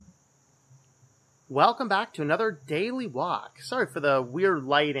Welcome back to another daily walk. Sorry for the weird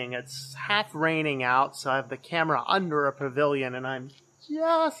lighting. It's half raining out, so I have the camera under a pavilion, and I'm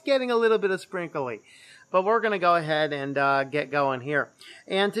just getting a little bit of sprinkly. But we're going to go ahead and get going here.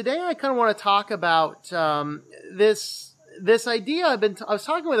 And today I kind of want to talk about this idea. I was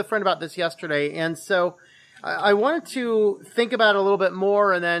talking with a friend about this yesterday, and so I wanted to think about it a little bit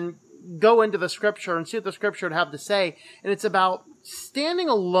more and then go into the scripture and see what the scripture would have to say. And it's about standing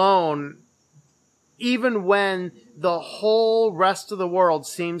alone even when the whole rest of the world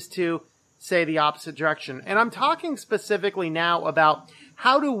seems to say the opposite direction. And I'm talking specifically now about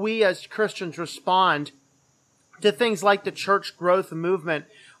how do we as Christians respond to things like the church growth movement,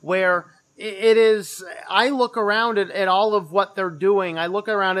 where it is, I look around at all of what they're doing. I look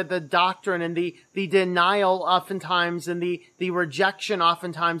around at the doctrine and the denial oftentimes and the rejection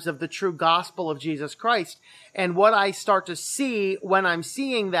oftentimes of the true gospel of Jesus Christ. And what I start to see when I'm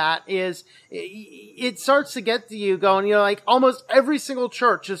seeing that is it starts to get to you going, like almost every single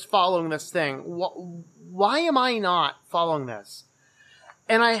church is following this thing. Why am I not following this?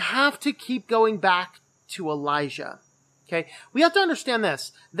 And I have to keep going back to Elijah. Okay. We have to understand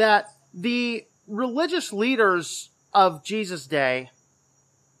this, that the religious leaders of Jesus' day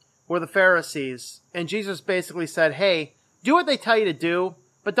were the Pharisees, and Jesus basically said, hey, do what they tell you to do,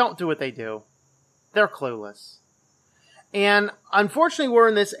 but don't do what they do. They're clueless. And unfortunately, we're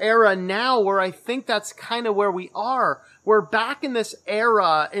in this era now where I think that's kind of where we are. We're back in this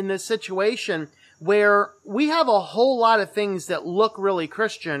era, in this situation where we have a whole lot of things that look really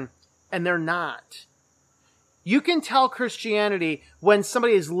Christian, and they're not. You can tell Christianity when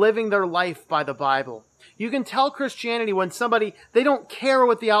somebody is living their life by the Bible. You can tell Christianity when they don't care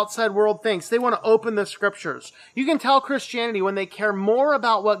what the outside world thinks. They want to open the scriptures. You can tell Christianity when they care more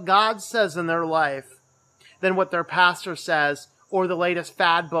about what God says in their life than what their pastor says, or the latest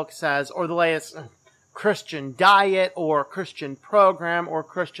fad book says, or the latest Christian diet, or Christian program, or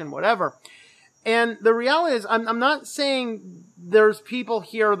Christian whatever. And the reality is, I'm not saying there's people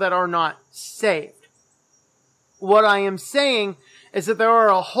here that are not saved. What I am saying is that there are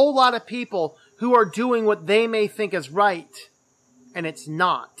a whole lot of people who are doing what they may think is right, and it's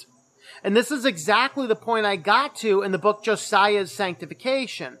not. And this is exactly the point I got to in the book Josiah's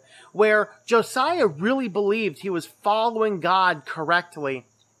Sanctification, where Josiah really believed he was following God correctly,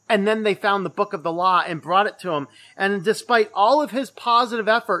 and then they found the book of the law and brought it to him. And despite all of his positive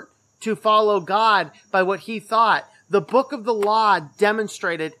effort to follow God by what he thought, the book of the law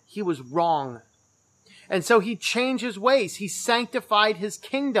demonstrated he was wrong. And so he changed his ways. He sanctified his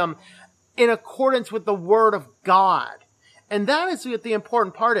kingdom in accordance with the word of God. And that is what the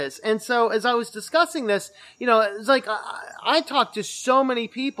important part is. And so as I was discussing this, it's like I talked to so many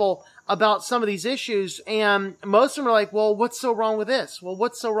people about some of these issues, and most of them are like, well, what's so wrong with this? Well,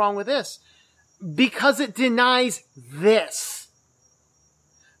 what's so wrong with this? Because it denies this.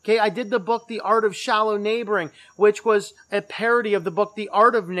 Okay, I did the book, The Art of Shallow Neighboring, which was a parody of the book, The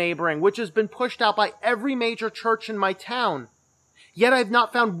Art of Neighboring, which has been pushed out by every major church in my town. Yet I've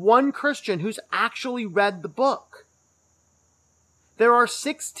not found one Christian who's actually read the book. There are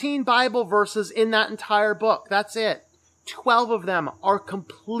 16 Bible verses in that entire book. That's it. 12 of them are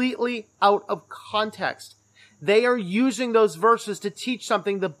completely out of context. They are using those verses to teach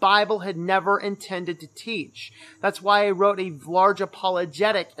something the Bible had never intended to teach. That's why I wrote a large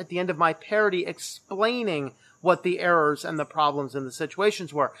apologetic at the end of my parody explaining what the errors and the problems and the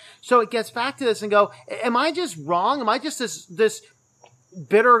situations were. So it gets back to this and go, am I just wrong? Am I just this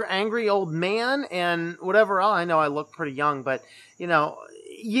bitter, angry old man and whatever else? I know I look pretty young, but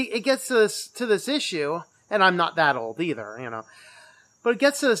it gets to this issue, and I'm not that old either, But it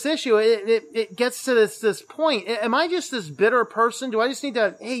gets to this issue. It gets to this point. Am I just this bitter person? Do I just need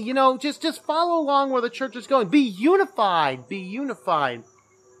to, hey, just follow along where the church is going? Be unified. Be unified.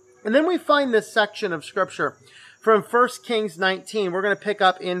 And then we find this section of scripture from 1 Kings 19. We're going to pick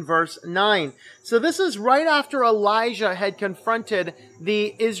up in verse 9. So this is right after Elijah had confronted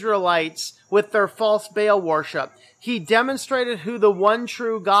the Israelites with their false Baal worship. He demonstrated who the one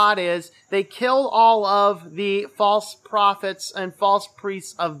true God is. They killed all of the false prophets and false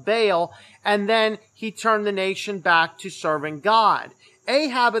priests of Baal, and then he turned the nation back to serving God.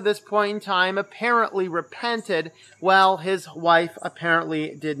 Ahab at this point in time apparently repented, while his wife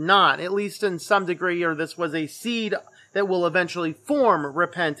apparently did not. At least in some degree, or this was a seed that will eventually form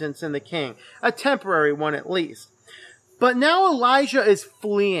repentance in the king. A temporary one at least. But now Elijah is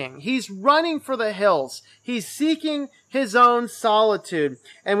fleeing. He's running for the hills. He's seeking his own solitude.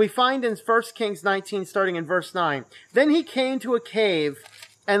 And we find in 1 Kings 19, starting in verse 9, Then he came to a cave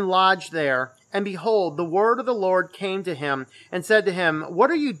and lodged there, and behold, the word of the Lord came to him and said to him,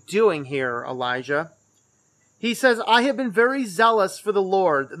 "What are you doing here, Elijah?" He says, "I have been very zealous for the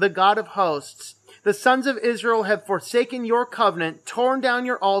Lord, the God of hosts. The sons of Israel have forsaken your covenant, torn down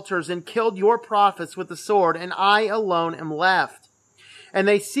your altars, and killed your prophets with the sword, and I alone am left. And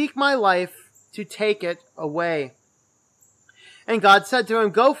they seek my life to take it away." And God said to him,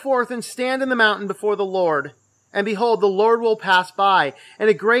 "Go forth and stand in the mountain before the Lord. And behold, the Lord will pass by." And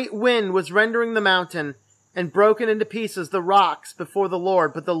a great wind was rending the mountain, and broken into pieces the rocks before the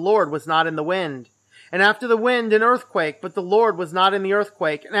Lord, but the Lord was not in the wind. And after the wind, an earthquake, but the Lord was not in the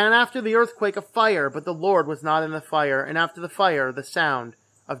earthquake. And after the earthquake, a fire, but the Lord was not in the fire. And after the fire, the sound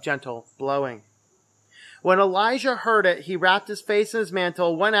of gentle blowing. When Elijah heard it, he wrapped his face in his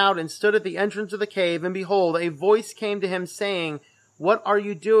mantle, went out and stood at the entrance of the cave. And behold, a voice came to him saying, "What are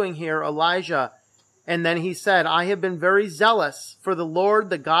you doing here, Elijah?" And then he said, "I have been very zealous for the Lord,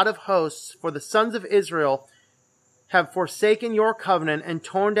 the God of hosts, for the sons of Israel have forsaken your covenant and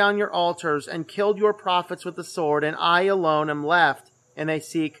torn down your altars and killed your prophets with the sword, and I alone am left, and they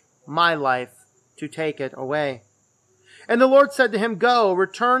seek my life to take it away." And the Lord said to him, "Go,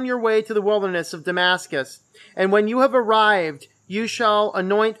 return your way to the wilderness of Damascus, and when you have arrived, you shall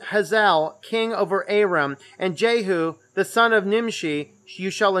anoint Hazael king over Aram, and Jehu the son of Nimshi you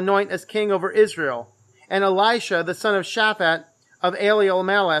shall anoint as king over Israel. And Elisha the son of Shaphat of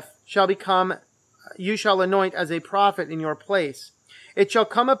Elimelech you shall anoint as a prophet in your place. It shall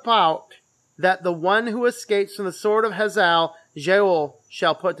come about that the one who escapes from the sword of Hazael, Jehu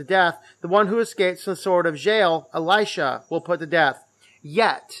shall put to death. The one who escapes from the sword of Jael, Elisha will put to death.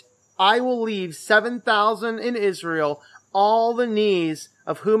 Yet I will leave 7,000 in Israel, all the knees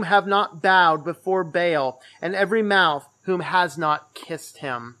of whom have not bowed before Baal, and every mouth whom has not kissed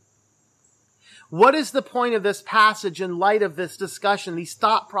him." What is the point of this passage in light of this discussion, these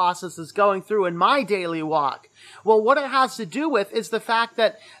thought processes going through in my daily walk? Well, what it has to do with is the fact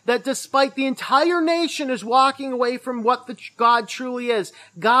that despite the entire nation is walking away from what God truly is,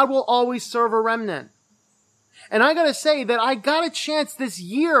 God will always serve a remnant. And I gotta say that I got a chance this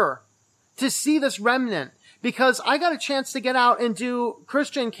year to see this remnant, because I got a chance to get out and do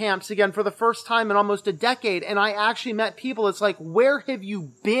Christian camps again for the first time in almost a decade, and I actually met people. It's like, where have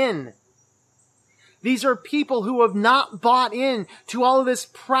you been? These are people who have not bought in to all of this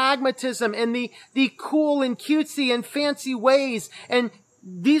pragmatism and the cool and cutesy and fancy ways. And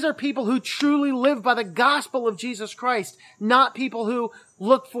these are people who truly live by the gospel of Jesus Christ, not people who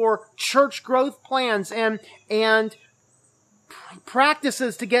look for church growth plans and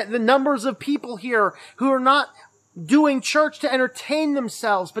practices to get the numbers of people here, who are not doing church to entertain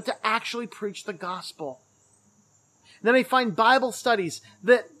themselves, but to actually preach the gospel. Then I find Bible studies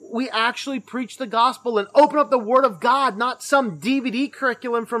that we actually preach the gospel and open up the Word of God, not some DVD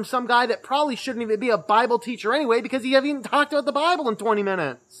curriculum from some guy that probably shouldn't even be a Bible teacher anyway, because he hasn't even talked about the Bible in 20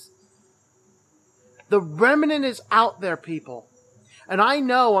 minutes. The remnant is out there, people. And I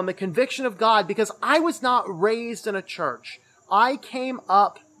know on the conviction of God, because I was not raised in a church. I came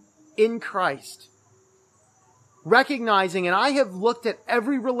up in Christ, recognizing, and I have looked at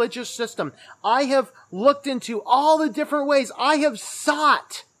every religious system. I have looked into all the different ways. I have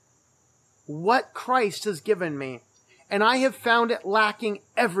sought what Christ has given me, and I have found it lacking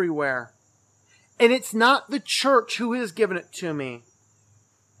everywhere. And it's not the church who has given it to me.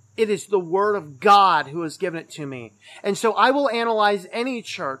 It is the Word of God who has given it to me. And so I will analyze any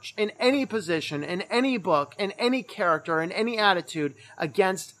church, in any position, in any book, in any character, in any attitude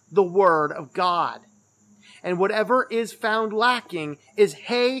against the Word of God. And whatever is found lacking is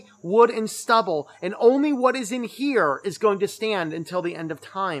hay, wood, and stubble. And only what is in here is going to stand until the end of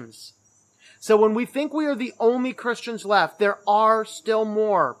times. So when we think we are the only Christians left, there are still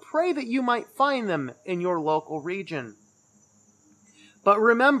more. Pray that you might find them in your local region. But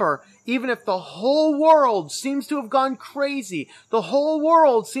remember, even if the whole world seems to have gone crazy, the whole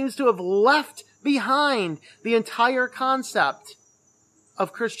world seems to have left behind the entire concept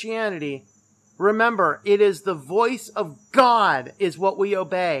of Christianity, remember, it is the voice of God is what we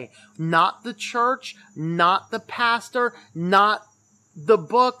obey. Not the church, not the pastor, not the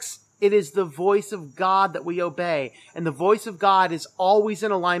books. It is the voice of God that we obey. And the voice of God is always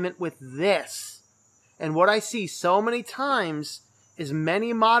in alignment with this. And what I see so many times is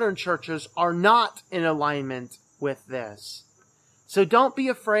many modern churches are not in alignment with this. So don't be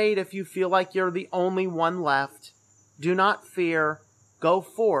afraid if you feel like you're the only one left. Do not fear. Go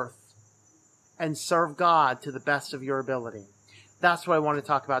forth and serve God to the best of your ability. That's what I want to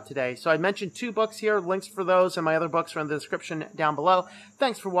talk about today. So I mentioned 2 books here. Links for those and my other books are in the description down below.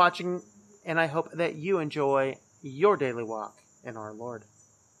 Thanks for watching, and I hope that you enjoy your daily walk in our Lord.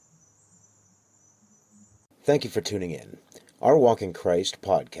 Thank you for tuning in. Our Walk in Christ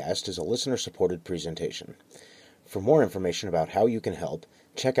podcast is a listener-supported presentation. For more information about how you can help,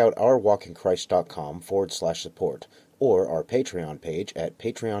 check out ourwalkinchrist.com/support or our Patreon page at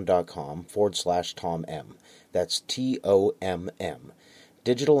patreon.com/TomM. That's TOMM.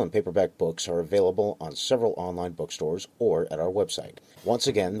 Digital and paperback books are available on several online bookstores or at our website. Once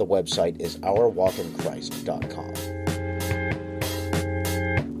again, the website is ourwalkinchrist.com.